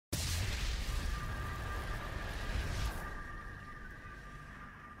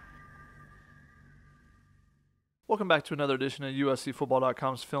Welcome back to another edition of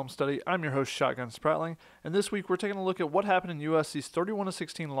USCFootball.com's Film Study. I'm your host, Shotgun Spratling, and this week we're taking a look at what happened in USC's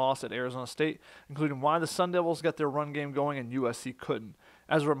 31-16 loss at Arizona State, including why the Sun Devils got their run game going and USC couldn't.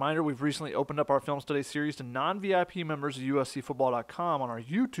 As a reminder, we've recently opened up our Film Study series to non-VIP members of USCFootball.com on our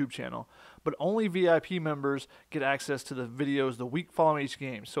YouTube channel, but only VIP members get access to the videos the week following each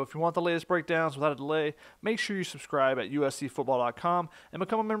game. So if you want the latest breakdowns without a delay, make sure you subscribe at USCFootball.com and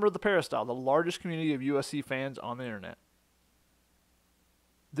become a member of the Peristyle, the largest community of USC fans on the internet.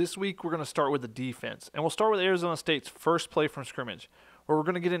 This week we're going to start with the defense, and we'll start with Arizona State's first play from scrimmage, where we're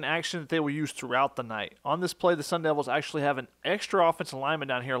going to get an action that they will use throughout the night. On this play, the Sun Devils actually have an extra offensive lineman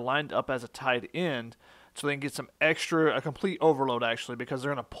down here lined up as a tight end, so they can get a complete overload actually, because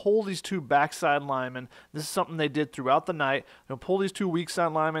they're going to pull these two backside linemen. This is something they did throughout the night. They'll pull these two weak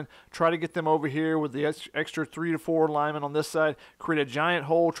side linemen, try to get them over here with the extra 3 to 4 linemen on this side, create a giant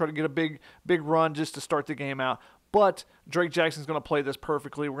hole, try to get a big run just to start the game out. But Drake Jackson's going to play this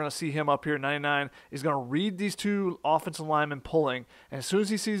perfectly. We're going to see him up here, 99. He's going to read these two offensive linemen pulling, and as soon as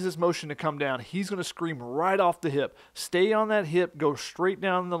he sees this motion to come down, he's going to scream right off the hip. Stay on that hip, go straight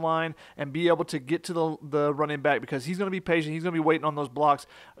down the line, and be able to get to the running back, because he's going to be patient. He's going to be waiting on those blocks.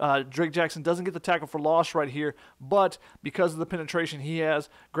 Drake Jackson doesn't get the tackle for loss right here, but because of the penetration he has,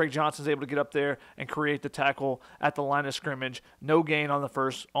 Greg Johnson's able to get up there and create the tackle at the line of scrimmage. No gain on the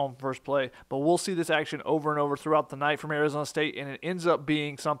first play, but we'll see this action over and over throughout the night from Arizona State, and it ends up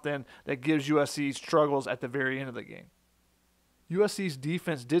being something that gives USC struggles at the very end of the game. USC's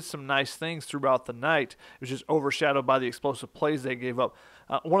defense did some nice things throughout the night. It was just overshadowed by the explosive plays they gave up.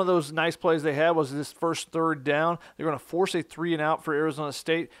 One of those nice plays they had was this first third down. They're going to force a 3 and out for Arizona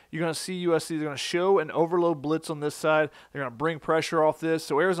State. You're going to see USC, they're going to show an overload blitz on this side. They're going to bring pressure off this.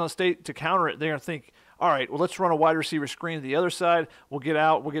 So Arizona State, to counter it, they're going to think, all right, well, let's run a wide receiver screen to the other side. We'll get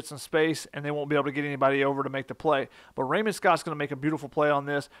out, we'll get some space, and they won't be able to get anybody over to make the play. But Raymond Scott's going to make a beautiful play on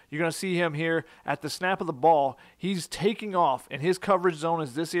this. You're going to see him here at the snap of the ball. He's taking off, and his coverage zone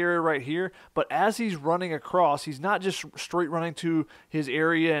is this area right here. But as he's running across, he's not just straight running to his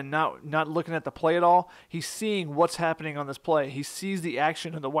area and not looking at the play at all. He's seeing what's happening on this play. He sees the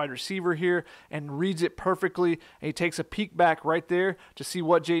action of the wide receiver here and reads it perfectly. And he takes a peek back right there to see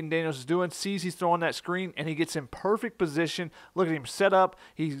what Jaden Daniels is doing, sees he's throwing that screen, and he gets in perfect position. Look at him set up.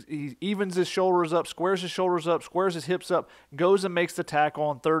 He evens his shoulders up, squares his shoulders up, squares his hips up, goes and makes the tackle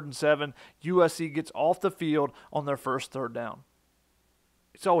on 3rd and 7. USC gets off the field on their first third down.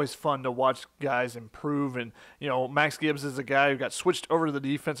 It's always fun to watch guys improve, and Max Gibbs is a guy who got switched over to the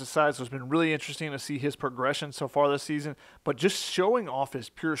defensive side, so it's been really interesting to see his progression so far this season. But just showing off his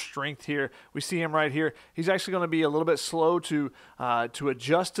pure strength here, we see him right here. He's actually going to be a little bit slow to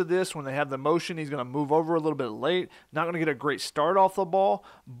adjust to this when they have the motion. He's going to move over a little bit late, not going to get a great start off the ball,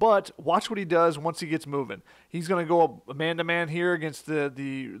 but watch what he does once he gets moving. He's going to go man-to-man here against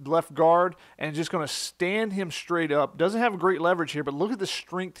the left guard and just going to stand him straight up. Doesn't have great leverage here, but look at the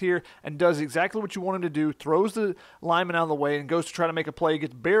strength here and does exactly what you want him to do. Throws the lineman out of the way and goes to try to make a play. He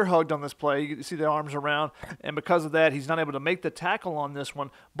gets bear hugged on this play. You can see the arms around, and because of that, he's not able to make the tackle on this one.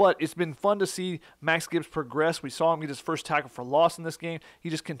 But it's been fun to see Max Gibbs progress. We saw him get his first tackle for loss in this game. He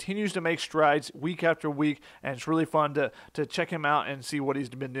just continues to make strides week after week, and it's really fun to check him out and see what he's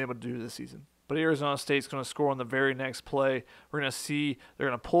been able to do this season. But Arizona State's going to score on the very next play. We're going to see they're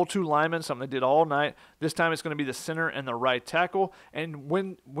going to pull 2 linemen, something they did all night. This time it's going to be the center and the right tackle. And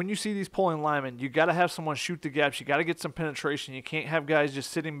when you see these pulling linemen, you got to have someone shoot the gaps. You got to get some penetration. You can't have guys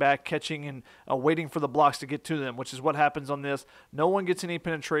just sitting back, catching, and waiting for the blocks to get to them, which is what happens on this. No one gets any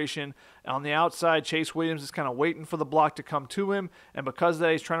penetration. On the outside, Chase Williams is kind of waiting for the block to come to him. And because of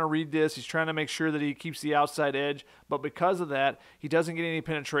that, he's trying to read this. He's trying to make sure that he keeps the outside edge. But because of that, he doesn't get any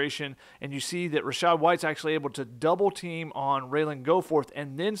penetration. And you see that Rashad White's actually able to double team on Raylan Goforth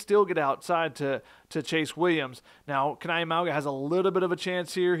and then still get outside to Chase Williams. Now, Kanai Mauga has a little bit of a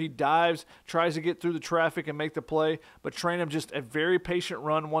chance here. He dives, tries to get through the traffic and make the play, but Trainum just a very patient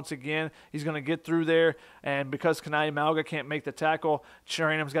run once again. He's going to get through there, and because Kanai Mauga can't make the tackle,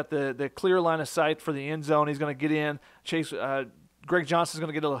 Trainum's got the clear line of sight for the end zone. He's going to get in. Greg Johnson's going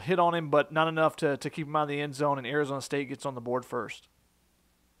to get a little hit on him, but not enough to keep him out of the end zone, and Arizona State gets on the board first.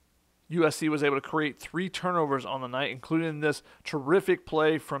 USC was able to create 3 turnovers on the night, including this terrific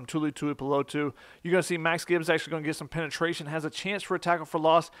play from Tuli Tuipulotu. You're going to see Max Gibbs actually going to get some penetration, has a chance for a tackle for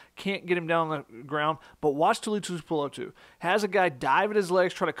loss, can't get him down on the ground, but watch Tuli Tuipulotu. Has a guy dive at his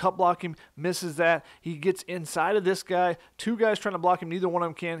legs, try to cut block him, misses that. He gets inside of this guy, 2 guys trying to block him, neither one of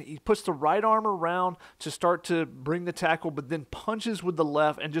them can. He puts the right arm around to start to bring the tackle, but then punches with the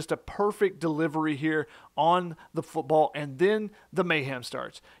left, and just a perfect delivery here on the football, and then the mayhem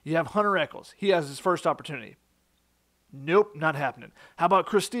starts. You have Hunter Echols. He has his first opportunity. Nope, not happening. How about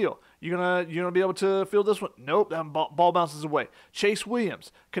Chris Steele? You gonna be able to field this one? Nope, that ball bounces away. Chase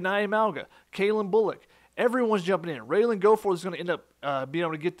Williams, Kanai Malga, Kalen Bullock. Everyone's jumping in. Raylan Goforth is going to end up being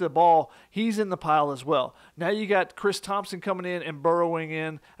able to get the ball. He's in the pile as well. Now you got Chris Thompson coming in and burrowing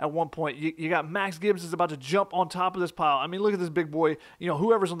in at one point. You got Max Gibbs is about to jump on top of this pile. I mean, look at this big boy.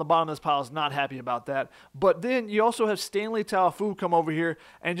 Whoever's on the bottom of this pile is not happy about that. But then you also have Stanley Taofu come over here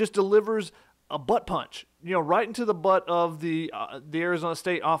and just delivers a butt punch, right into the butt of the Arizona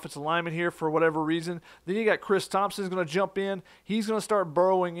State offensive lineman here for whatever reason. Then you got Chris Thompson is going to jump in. He's going to start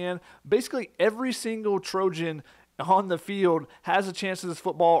burrowing in. Basically, every single Trojan on the field has a chance at this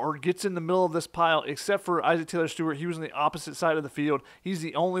football or gets in the middle of this pile, except for Isaac Taylor-Stewart. He was on the opposite side of the field. He's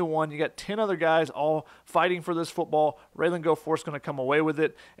the only one. You got 10 other guys all fighting for this football. Raylan Goforth's going to come away with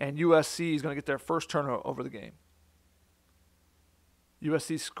it, and USC is going to get their first turnover over the game.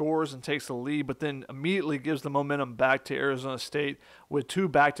 USC scores and takes the lead, but then immediately gives the momentum back to Arizona State with 2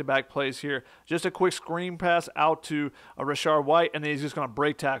 back-to-back plays here. Just a quick screen pass out to Rashard White, and then he's just going to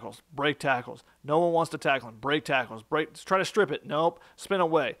break tackles. No one wants to tackle him. Break tackles. Try to strip it. Nope. Spin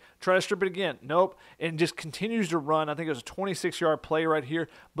away. Try to strip it again. Nope. And just continues to run. I think it was a 26-yard play right here.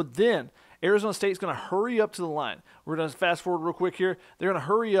 But then Arizona State's going to hurry up to the line. We're going to fast forward real quick here. They're going to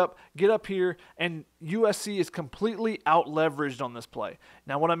hurry up, get up here, and USC is completely out-leveraged on this play.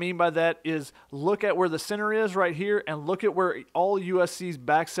 Now, what I mean by that is look at where the center is right here and look at where all USC's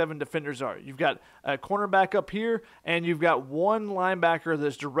back 7 defenders are. You've got a cornerback up here, and you've got one linebacker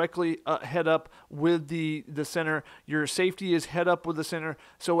that's directly head up with the center. Your safety is head up with the center.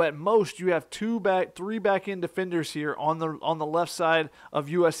 So at most, you have 3 back-end defenders here on the left side of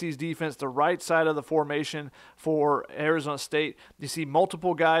USC's defense, the right side of the formation for Arizona State. You see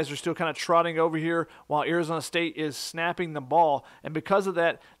multiple guys are still kind of trotting over here while Arizona State is snapping the ball. And because of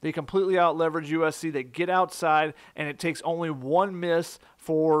that, they completely out-leverage USC. They get outside, and it takes only one miss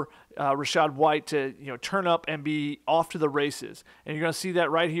for Rashard White to turn up and be off to the races. And you're going to see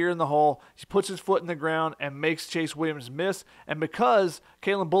that right here in the hole. He puts his foot in the ground and makes Chase Williams miss. And because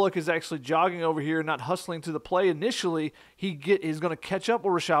Kalen Bullock is actually jogging over here, not hustling to the play initially, he's going to catch up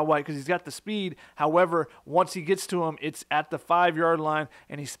with Rashard White because he's got the speed. However, once he gets to him, it's at the 5-yard line,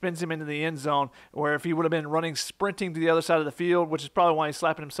 and he spins him into the end zone, where if he would have been sprinting to the other side of the field, which is probably why he's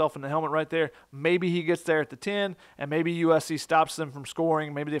slapping himself in the helmet right there, maybe he gets there at the 10, and maybe USC stops them from scoring.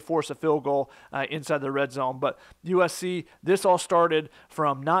 Maybe they force a field goal inside the red zone. But USC, this all started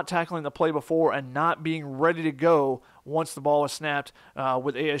from not tackling the play before and not being ready to go once the ball was snapped,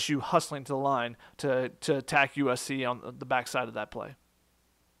 with ASU hustling to the line to attack USC on the backside of that play.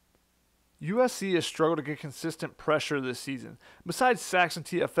 USC has struggled to get consistent pressure this season. Besides sacks and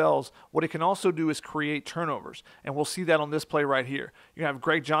TFLs, what it can also do is create turnovers, and we'll see that on this play right here. You have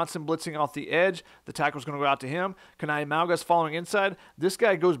Greg Johnson blitzing off the edge. The tackle's going to go out to him. Kanai Malga's following inside. This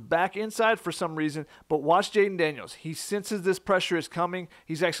guy goes back inside for some reason, but watch Jaden Daniels. He senses this pressure is coming.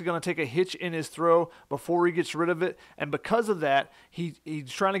 He's actually going to take a hitch in his throw before he gets rid of it, and because of that, he's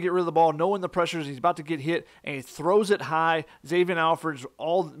trying to get rid of the ball, knowing the pressures. He's about to get hit, and he throws it high. Xavier Alfred's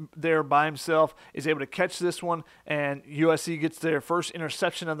all there by himself, is able to catch this one, and USC gets their first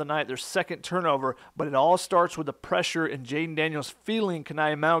interception of the night, their second turnover, but it all starts with the pressure and Jaden Daniels feeling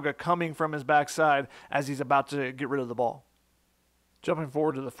Kanai Malga coming from his backside as he's about to get rid of the ball. Jumping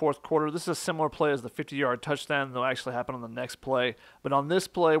forward to the fourth quarter, this is a similar play as the 50-yard touchdown that'll actually happen on the next play. But on this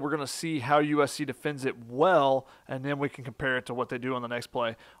play, we're going to see how USC defends it well, and then we can compare it to what they do on the next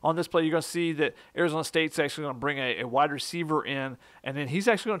play. On this play, you're going to see that Arizona State's actually going to bring a wide receiver in, and then he's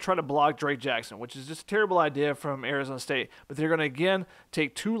actually going to try to block Drake Jaxson, which is just a terrible idea from Arizona State. But they're going to, again,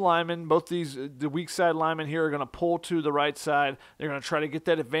 take 2 linemen. Both the weak side linemen here are going to pull to the right side. They're going to try to get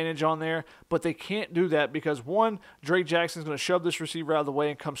that advantage on there, but they can't do that because, one, Drake Jackson's going to shove this receiver out of the way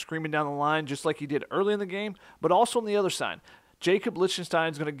and come screaming down the line just like he did early in the game, but also on the other side. Jacob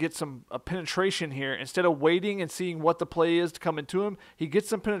Lichtenstein is going to get some penetration here. Instead of waiting and seeing what the play is to come into him, he gets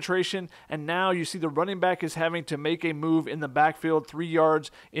some penetration, and now you see the running back is having to make a move in the backfield, 3 yards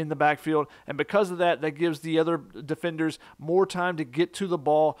in the backfield, and because of that, that gives the other defenders more time to get to the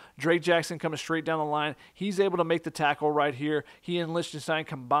ball. Drake Jaxson coming straight down the line. He's able to make the tackle right here. He and Lichtenstein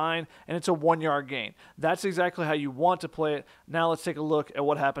combine, and it's a 1-yard gain. That's exactly how you want to play it. Now let's take a look at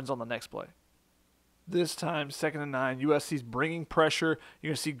what happens on the next play. This time, 2nd and 9, USC's bringing pressure.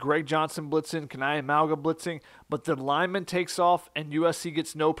 You're going to see Greg Johnson blitzing, Kanai Malga blitzing, but the lineman takes off and USC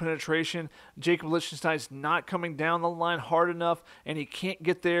gets no penetration. Jacob Lichtenstein's not coming down the line hard enough, and he can't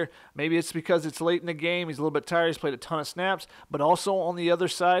get there. Maybe it's because it's late in the game. He's a little bit tired. He's played a ton of snaps, but also on the other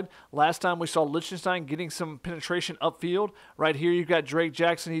side, last time we saw Lichtenstein getting some penetration upfield. Right here, you've got Drake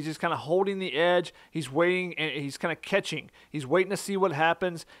Jaxson. He's just kind of holding the edge. He's waiting, and he's kind of catching. He's waiting to see what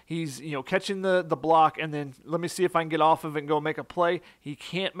happens. He's, catching the block, and then let me see if I can get off of it and go make a play. He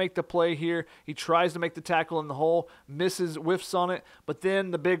can't make the play here. He tries to make the tackle in the hole, misses, whiffs on it, but then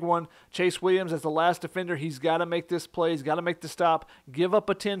the big one, Chase Williams as the last defender, he's got to make this play. He's got to make the stop, give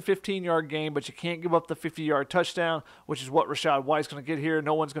up a 10, 15-yard gain, but you can't give up the 50-yard touchdown, which is what Rachaad White's going to get here.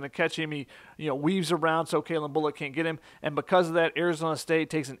 No one's going to catch him. He, weaves around so Kalen Bullock can't get him, and because of that, Arizona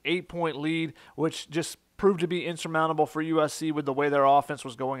State takes an 8-point lead, which just proved to be insurmountable for USC with the way their offense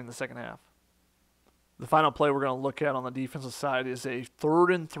was going in the second half. The final play we're going to look at on the defensive side is a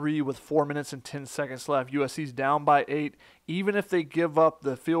 3rd and 3 with 4 minutes and 10 seconds left. USC's down by 8. Even if they give up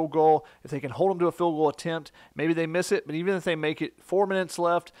the field goal, if they can hold them to a field goal attempt, maybe they miss it, but even if they make it, 4 minutes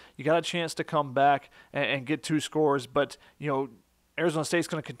left, you got a chance to come back and get 2 scores. But, Arizona State's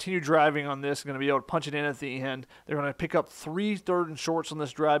going to continue driving on this, going to be able to punch it in at the end. They're going to pick up 3 3rd and shorts on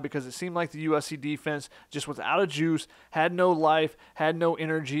this drive because it seemed like the USC defense just without a juice, had no life, had no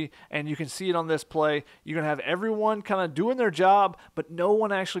energy, and you can see it on this play. You're going to have everyone kind of doing their job, but no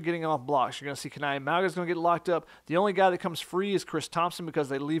one actually getting off blocks. You're going to see Kanai Malga's going to get locked up. The only guy that comes free is Chris Thompson because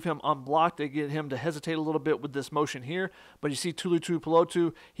they leave him unblocked. They get him to hesitate a little bit with this motion here, but you see Tulu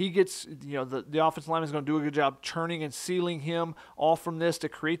Tuipulotu, he gets, the offensive lineman is going to do a good job turning and sealing him off from this to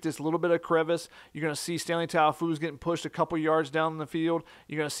create this little bit of crevice. You're going to see Stanley Taofu's getting pushed a couple yards down the field.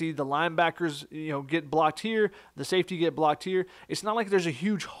 You're going to see the linebackers, get blocked here, the safety get blocked here. It's not like there's a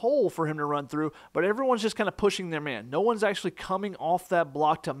huge hole for him to run through, but everyone's just kind of pushing their man. No one's actually coming off that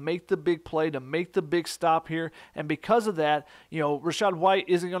block to make the big play, to make the big stop here. And because of that, Rachaad White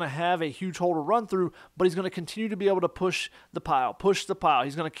isn't going to have a huge hole to run through, but he's going to continue to be able to push the pile.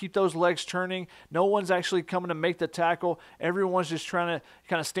 He's going to keep those legs turning. No one's actually coming to make the tackle. Everyone's just trying to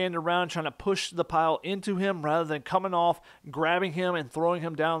kind of stand around trying to push the pile into him rather than coming off, grabbing him and throwing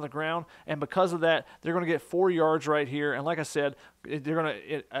him down on the ground. And because of that, they're going to get 4 yards right here. And like I said, they're going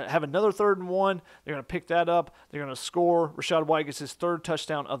to have another 3rd and 1. They're going to pick that up. They're going to score. Rachaad White gets his 3rd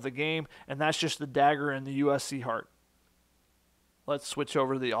touchdown of the game, and that's just the dagger in the USC heart. Let's switch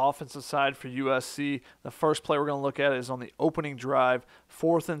over to the offensive side for USC. The first play we're going to look at is on the opening drive.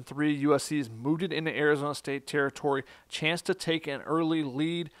 4th and 3, USC has moved it into Arizona State territory. Chance to take an early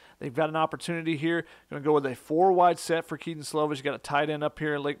lead. They've got an opportunity here. Going to go with a 4-wide set for Kedon Slovis. You got a tight end up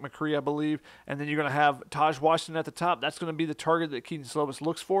here, Lake McCree, I believe. And then you're going to have Taj Washington at the top. That's going to be the target that Kedon Slovis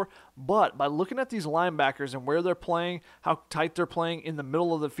looks for. But by looking at these linebackers and where they're playing, how tight they're playing in the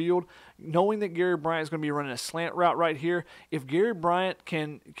middle of the field, knowing that Gary Bryant is going to be running a slant route right here, if Gary Bryant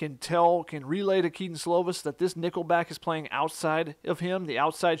can relay to Kedon Slovis that this nickelback is playing outside of him, the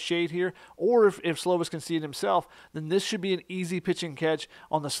outside shade here, or if Slovis can see it himself, then this should be an easy pitch and catch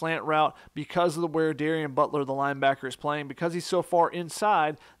on the slant route because of where Darian Butler, the linebacker, is playing. Because he's so far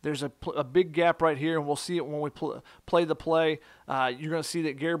inside, there's a big gap right here, and we'll see it when we play the play. You're going to see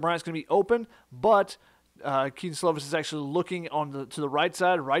that Gary Bryant's going to be open, but Kedon Slovis is actually looking to the right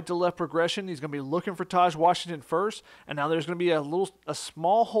side, right to left progression. He's going to be looking for Taj Washington first, and now there's going to be a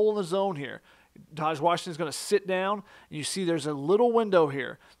small hole in the zone here. Taj Washington's going to sit down. You see there's a little window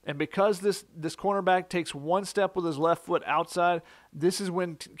here. And because this cornerback takes 1 step with his left foot outside, this is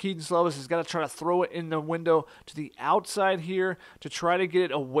when Kedon Slovis has got to try to throw it in the window to the outside here to try to get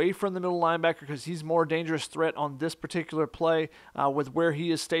it away from the middle linebacker because he's more dangerous threat on this particular play with where he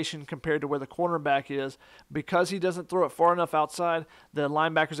is stationed compared to where the cornerback is. Because he doesn't throw it far enough outside, the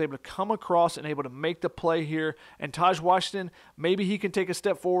linebacker is able to come across and able to make the play here. And Taj Washington, maybe he can take a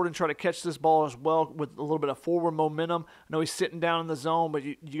step forward and try to catch this ball as well with a little bit of forward momentum. I know he's sitting down in the zone, but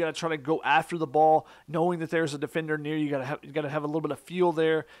you got to try to go after the ball knowing that there's a defender near you. You got to have a little bit of feel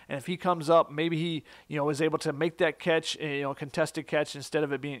there, and if he comes up, maybe he is able to make that catch, contested catch instead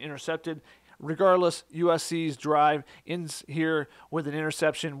of it being intercepted. Regardless, USC's drive ends here with an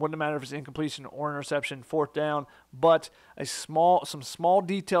interception. Wouldn't matter if it's incompletion or interception, 4th down, but some small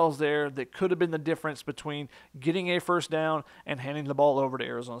details there that could have been the difference between getting a 1st down and handing the ball over to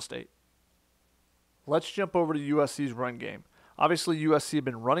Arizona State. Let's jump over to USC's run game. Obviously, USC had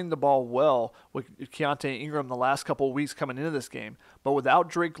been running the ball well with Keontae Ingram the last couple of weeks coming into this game. But without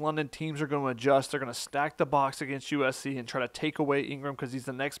Drake London, teams are going to adjust. They're going to stack the box against USC and try to take away Ingram because he's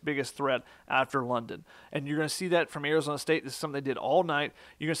the next biggest threat after London. And you're going to see that from Arizona State. This is something they did all night.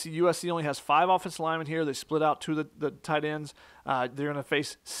 You're going to see USC only has 5 offensive linemen here. They split out to the tight ends. They're going to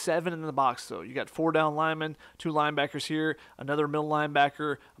face 7 in the box, though. You got 4 down linemen, 2 linebackers here, another middle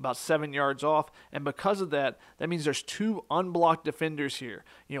linebacker about 7 yards off. And because of that, that means there's 2 unblocked defenders here.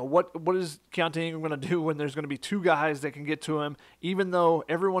 You know, what is Keontae Ingram going to do when there's going to be 2 guys that can get to him, even though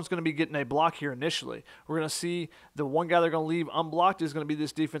everyone's going to be getting a block here initially? We're going to see the one guy they're going to leave unblocked is going to be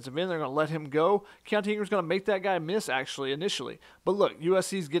this defensive end. They're going to let him go. Keontae Ingram's going to make that guy miss, actually, initially. But look,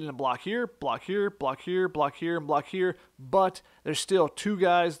 USC's getting a block here, block here, block here, block here, and block here. But there's still 2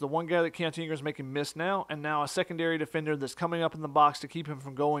 guys, the one guy that Keontae Ingram's making miss now, and now a secondary defender that's coming up in the box to keep him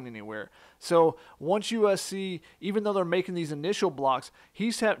from going anywhere. So once USC, even though they're making these initial blocks,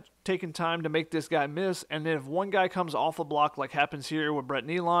 he's taken time to make this guy miss, and then if one guy comes off a block like happens here with Brett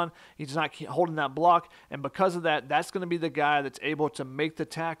Nealon, he's not holding that block, and because of that, that's going to be the guy that's able to make the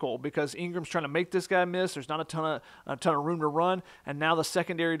tackle because Ingram's trying to make this guy miss. There's not a ton of room to run, and now the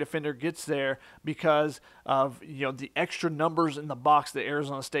secondary defender gets there because of the extra numbers in the box that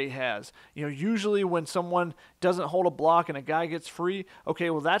Arizona State has. Usually when someone doesn't hold a block and a guy gets free, okay,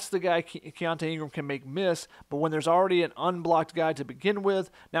 well that's the guy Keontae Ingram can make miss, but when there's already an unblocked guy to begin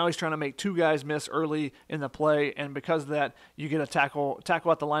with, now he's trying to make 2 guys miss early in the play, and because of that, you get a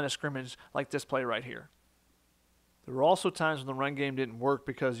tackle at the line of scrimmage like this play right here. There were also times when the run game didn't work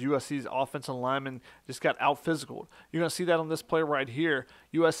because USC's offensive linemen just got out-physicaled. You're going to see that on this play right here.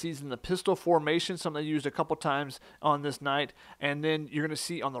 USC's in the pistol formation, something they used a couple times on this night. And then you're going to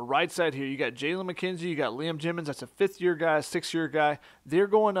see on the right side here, you got Jalen McKenzie, you got Liam Jimmons. That's a 5th-year guy, 6th-year guy. They're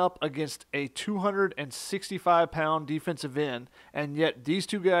going up against a 265-pound defensive end, and yet these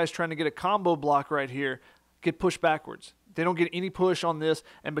 2 guys trying to get a combo block right here get pushed backwards. They don't get any push on this,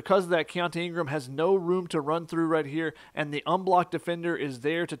 and because of that, Keontae Ingram has no room to run through right here, and the unblocked defender is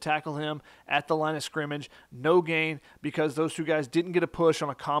there to tackle him at the line of scrimmage. No gain because those 2 guys didn't get a push on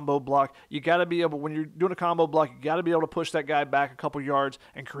a combo block. You got to be able, when you're doing a combo block, you got to be able to push that guy back a couple yards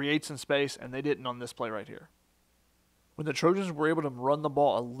and create some space, and they didn't on this play right here. When the Trojans were able to run the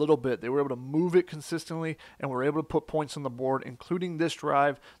ball a little bit, they were able to move it consistently and were able to put points on the board, including this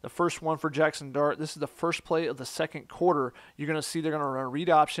drive, the first one for Jaxson Dart. This is the first play of the second quarter. You're going to see they're going to run a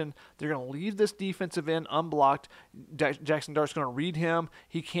read option. They're going to leave this defensive end unblocked. Jaxson Dart's going to read him.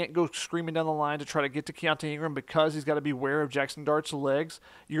 He can't go screaming down the line to try to get to Keontae Ingram because he's got to be aware of Jaxson Dart's legs.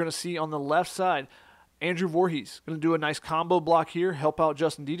 You're going to see on the left side, Andrew Voorhees going to do a nice combo block here, help out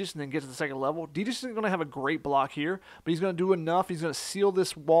Justin Dedich, and then get to the second level. Dedich isn't going to have a great block here, but he's going to do enough. He's going to seal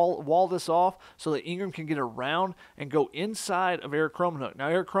this wall this off so that Ingram can get around and go inside of Eric Cromanhook. Now,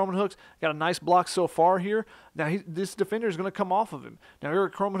 Eric Cromanhook's got a nice block so far here. Now, this defender is going to come off of him. Now,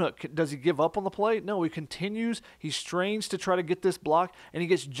 Eric Cromanhook, does he give up on the play? No, he continues. He strains to try to get this block, and he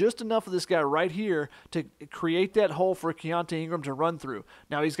gets just enough of this guy right here to create that hole for Keontae Ingram to run through.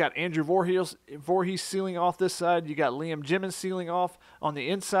 Now, he's got Andrew Voorhees sealing off this side. You got Liam Jimmons sealing off on the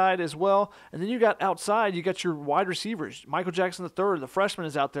inside as well. And then you got outside, you got your wide receivers. Michael Jackson III, the freshman,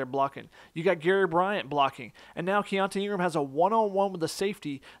 is out there blocking. You got Gary Bryant blocking. And now Keontae Ingram has a one-on-one with the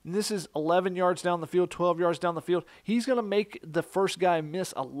safety. And this is 11 yards down the field, 12 yards down the field. He's going to make the first guy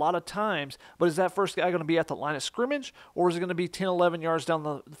miss a lot of times. But is that first guy going to be at the line of scrimmage, or is it going to be 10, 11 yards down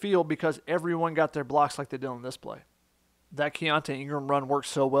the field because everyone got their blocks like they did on this play? That Keontae Ingram run worked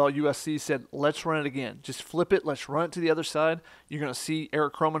so well, USC said, let's run it again. Just flip it. Let's run it to the other side. You're going to see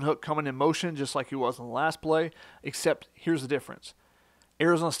Eric Cromanhook coming in motion just like he was in the last play, except here's the difference.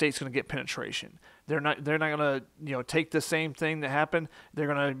 Arizona State's going to get penetration. They're not going to take the same thing that happened. They're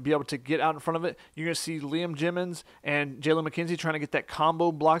going to be able to get out in front of it. You're going to see Liam Jimmons and Jalen McKenzie trying to get that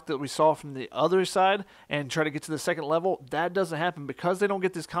combo block that we saw from the other side and try to get to the second level. That doesn't happen because they don't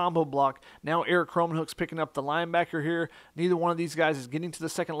get this combo block. Now Eric Cromanhook's picking up the linebacker here. Neither one of these guys is getting to the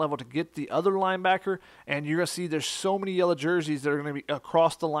second level to get the other linebacker, and you're going to see there's so many yellow jerseys that are going to be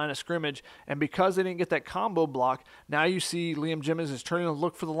across the line of scrimmage, and because they didn't get that combo block, now you see Liam Jimmons is turning to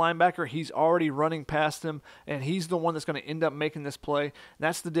look for the linebacker. He's already running past him, and he's the one that's going to end up making this play.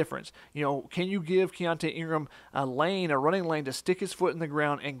 That's the difference. Can you give Keontae Ingram a running lane to stick his foot in the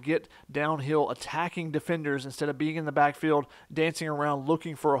ground and get downhill attacking defenders instead of being in the backfield, dancing around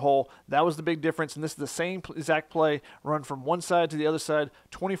looking for a hole? That was the big difference, and this is the same exact play run from one side to the other side,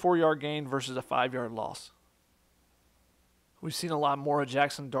 24-yard gain versus a 5-yard loss. We've seen a lot more of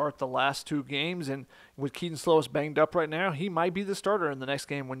Jaxson Dart the last 2 games, and with Kedon Slovis banged up right now, he might be the starter in the next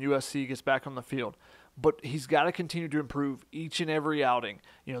game when USC gets back on the field. but he's got to continue to improve each and every outing.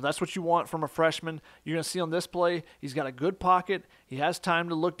 That's what you want from a freshman. You're going to see on this play, he's got a good pocket. He has time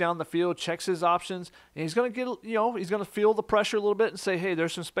to look down the field, checks his options, and he's going to get, he's going to feel the pressure a little bit and say, hey,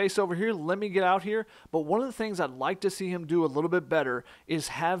 there's some space over here. Let me get out here. But one of the things I'd like to see him do a little bit better is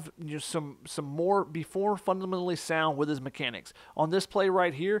have some more before fundamentally sound with his mechanics. On this play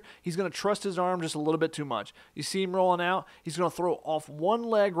right here, he's going to trust his arm just a little bit too much. You see him rolling out. He's going to throw off one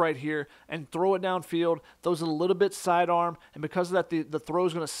leg right here and throw it downfield. Throws it a little bit sidearm, and because of that, the throw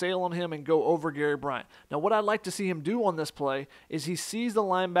is going to sail on him and go over Gary Bryant. Now, what I'd like to see him do on this play is he sees the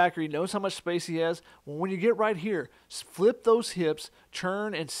linebacker. He knows how much space he has. Well, when you get right here, flip those hips,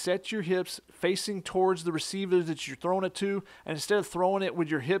 turn and set your hips facing towards the receivers that you're throwing it to, and instead of throwing it with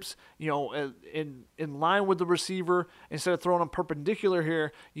your hips, in line with the receiver, instead of throwing them perpendicular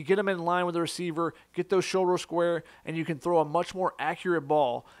here, you get them in line with the receiver, get those shoulders square, and you can throw a much more accurate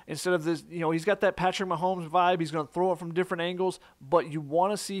ball. Instead of this, he's got that Patrick Mahomes vibe. He's going to throw it from different angles, but you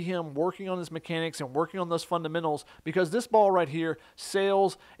want to see him working on his mechanics and working on those fundamentals, because this ball right here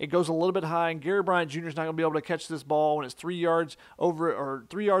sails, it goes a little bit high, and Gary Bryant Jr. is not going to be able to catch this ball when it's 3 yards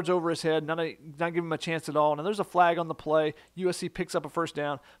over his head, not give him a chance at all. Now there's a flag on the play. USC picks up a first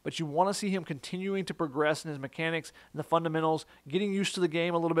down, but you want to see him continuing to progress in his mechanics and the fundamentals, getting used to the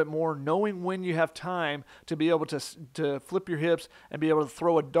game a little bit more, knowing when you have time to be able to flip your hips and be able to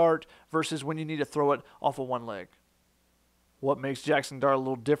throw a dart versus when you need to throw it off of one leg. What makes Jaxson Dart a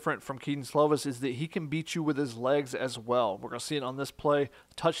little different from Kedon Slovis is that he can beat you with his legs as well. We're going to see it on this play.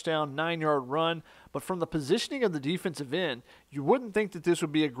 Touchdown, 9-yard run. But from the positioning of the defensive end, you wouldn't think that this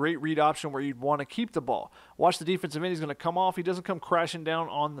would be a great read option where you'd want to keep the ball. Watch the defensive end. He's going to come off. He doesn't come crashing down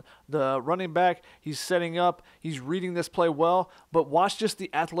on the running back. He's setting up. He's reading this play well. But watch just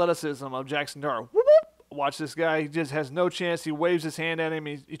the athleticism of Jaxson Dart. Whoop, whoop. Watch this guy. He just has no chance. He waves his hand at him.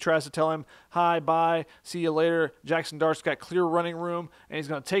 He tries to tell him, hi, bye, see you later. Jaxson Dart's got clear running room, and he's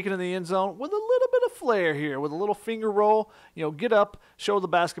going to take it in the end zone with a little bit of flair here, with a little finger roll. Get up, show the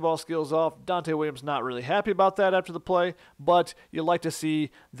basketball skills off. Dante Williams not really happy about that after the play, but you like to see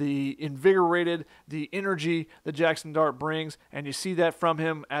the invigorated, the energy that Jaxson Dart brings, and you see that from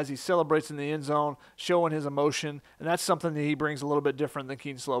him as he celebrates in the end zone, showing his emotion, and that's something that he brings a little bit different than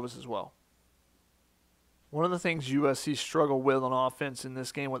Kedon Slovis as well. One of the things USC struggled with on offense in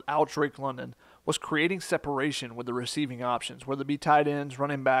this game without Drake London was creating separation with the receiving options, whether it be tight ends,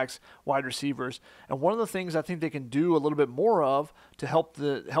 running backs, wide receivers. And one of the things I think they can do a little bit more of to help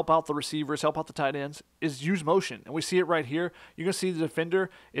out the receivers, help out the tight ends, is use motion. And we see it right here. You're going to see the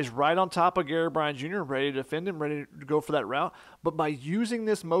defender is right on top of Gary Bryant Jr., ready to defend him, ready to go for that route. But by using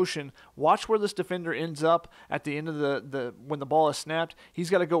this motion, watch where this defender ends up at the end of the when the ball is snapped.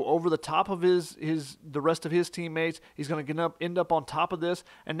 He's got to go over the top of the rest of his teammates. He's going to end up on top of this.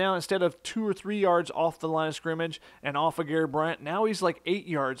 And now instead of 2 or 3 yards off the line of scrimmage and off of Gary Bryant, now he's like 8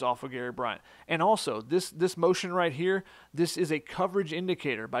 yards off of Gary Bryant. And also, this motion right here, this is a coverage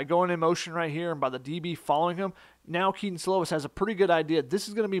indicator. By going in motion right here and by the DB following him, now Kedon Slovis has a pretty good idea. This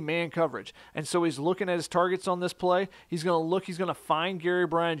is going to be man coverage. And so he's looking at his targets on this play. He's going to look. He's going to find Gary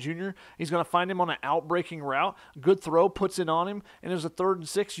Bryant Jr. He's going to find him on an out-breaking route. Good throw, puts it on him. And there's a 3rd and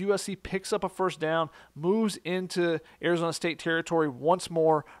 6. USC picks up a first down, moves into Arizona State territory once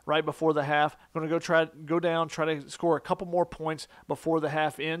more right before the half. Going to go down, try to score a couple more points before the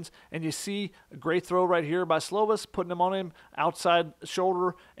half ends. And you see a great throw right here by Slovis, putting him on him, outside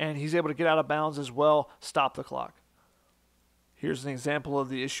shoulder, and he's able to get out of bounds as well, stop the clock. Here's an example of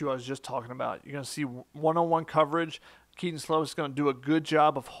the issue I was just talking about. You're going to see one-on-one coverage. Kedon Slovis is going to do a good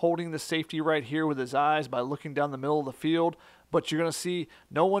job of holding the safety right here with his eyes by looking down the middle of the field. But you're going to see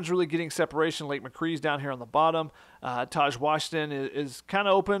no one's really getting separation. Lake McCree's down here on the bottom. Taj Washington is kind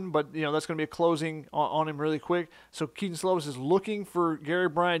of open, but that's going to be a closing on him really quick. So Kedon Slovis is looking for Gary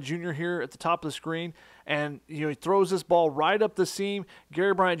Bryant Jr. here at the top of the screen, and he throws this ball right up the seam.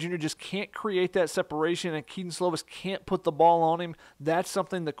 Gary Bryant Jr. just can't create that separation, and Kedon Slovis can't put the ball on him. That's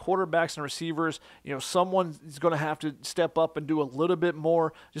something the quarterbacks and receivers, someone is going to have to step up and do a little bit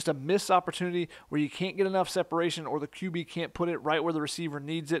more. Just a missed opportunity where you can't get enough separation, or the QB can't put it right where the receiver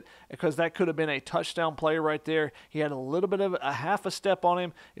needs it, because that could have been a touchdown play right there. He had a little bit of a half a step on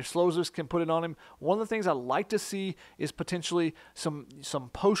him. If Slovis can put it on him, one of the things I like to see is potentially some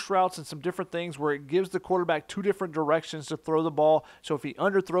post routes and some different things where it gives the quarterback 2 different directions to throw the ball. So if he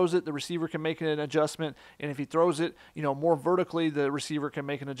underthrows it, the receiver can make an adjustment, and if he throws it, more vertically, the receiver can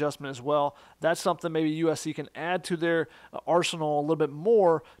make an adjustment as well. That's something maybe USC can add to their arsenal a little bit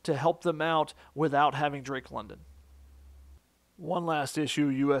more to help them out without having Drake London. One last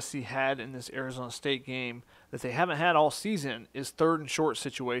issue USC had in this Arizona State game that they haven't had all season is third and short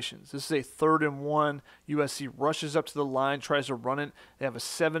situations. This is a 3rd and 1. USC rushes up to the line, tries to run it. They have a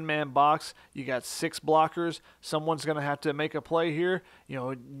 7-man box. You got 6 blockers. Someone's going to have to make a play here. You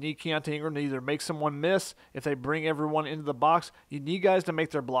know, need Keontae Ingram to either make someone miss. If they bring everyone into the box, you need guys to make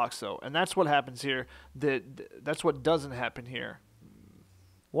their blocks, though. And that's what happens here. That's what doesn't happen here.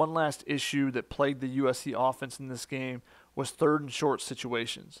 One last issue that plagued the USC offense in this game was 3rd and short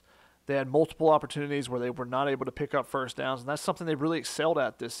situations. They had multiple opportunities where they were not able to pick up first downs, and that's something they really excelled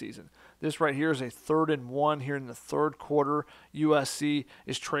at this season. This right here is a 3rd and 1 here in the 3rd quarter. USC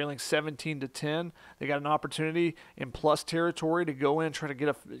is trailing 17-10. They got an opportunity in plus territory to go in and try to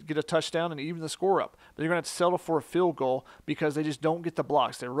get a touchdown and even the score up. But they're going to have to settle for a field goal because they just don't get the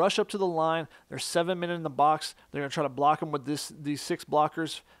blocks. They rush up to the line. There's 7 men in the box. They're going to try to block them with these 6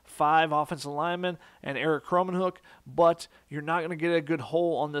 blockers, 5 offensive linemen, and Eric Cromenhook, but you're not going to get a good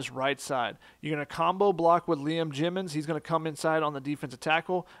hole on this right side. You're going to combo block with Liam Jimmons. He's going to come inside on the defensive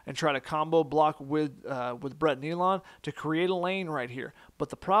tackle and try to combo block with Brett Nealon to create a lane right here. But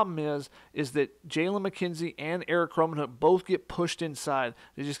the problem is that Jalen McKenzie and Eric Cromenhook both get pushed inside.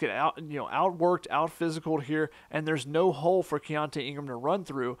 They just get outworked, out-physicaled here, and there's no hole for Keontae Ingram to run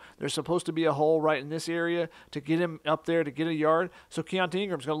through. There's supposed to be a hole right in this area to get him up there to get a yard. So Keontae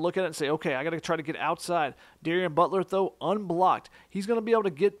Ingram's going to look at it and say, okay, I got to try to get outside. Darian Butler, though, unblocked. He's going to be able to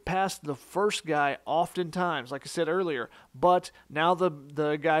get past the first guy oftentimes, like I said earlier. But now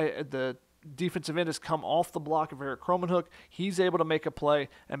the defensive end has come off the block of Eric Cromenhook. He's able to make a play,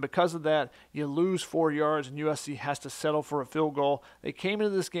 and because of that, you lose 4 yards, and USC has to settle for a field goal. They came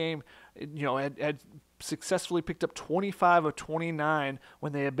into this game, had successfully picked up 25 of 29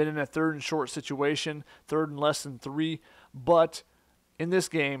 when they had been in a 3rd and short situation, 3rd and less than 3, but in this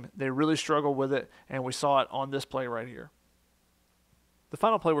game, they really struggled with it, and we saw it on this play right here. The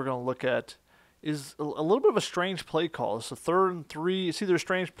final play we're going to look at is a little bit of a strange play call. It's a 3rd and 3. It's either a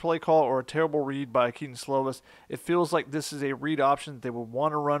strange play call or a terrible read by Kedon Slovis. It feels like this is a read option that they would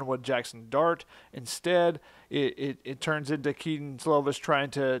want to run with Jaxson Dart. Instead, it turns into Kedon Slovis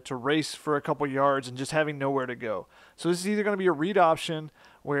trying to race for a couple yards and just having nowhere to go. So this is either going to be a read option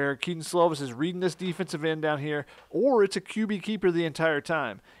where Kedon Slovis is reading this defensive end down here, or it's a QB keeper the entire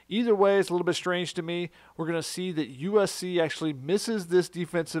time. Either way, it's a little bit strange to me. We're going to see that USC actually misses this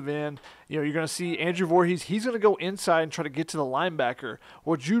defensive end. You're going to see Andrew Voorhees. He's going to go inside and try to get to the linebacker.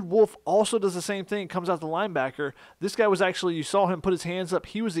 Or Jude Wolfe also does the same thing, comes out the linebacker. This guy was actually, you saw him put his hands up.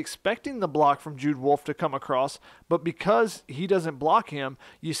 He was expecting the block from Jude Wolfe to come across, but because he doesn't block him,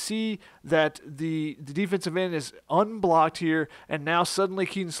 you see that the defensive end is unblocked here, and now suddenly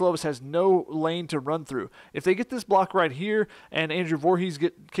Kedon Slovis has no lane to run through. If they get this block right here and Andrew Voorhees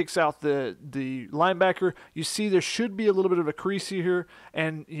kicks out the linebacker, you see there should be a little bit of a crease here,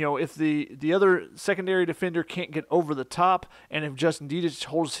 and if the other secondary defender can't get over the top, and if Justin Dedich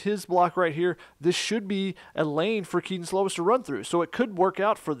holds his block right here, this should be a lane for Kedon Slovis to run through, so it could work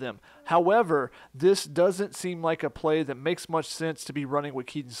out for them. However, this doesn't seem like a play that makes much sense to be running with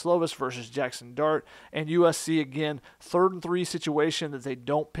Kedon Slovis versus Jaxson Dart, and USC, again, 3rd and 3 situation that they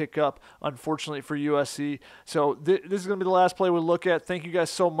don't pick up, unfortunately for USC. So this is going to be the last play we'll look at. Thank you guys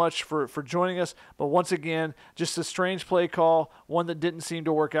so much for joining us, but once again, just a strange play call, one that didn't seem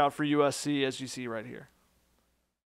to work out for USC, as you see right here.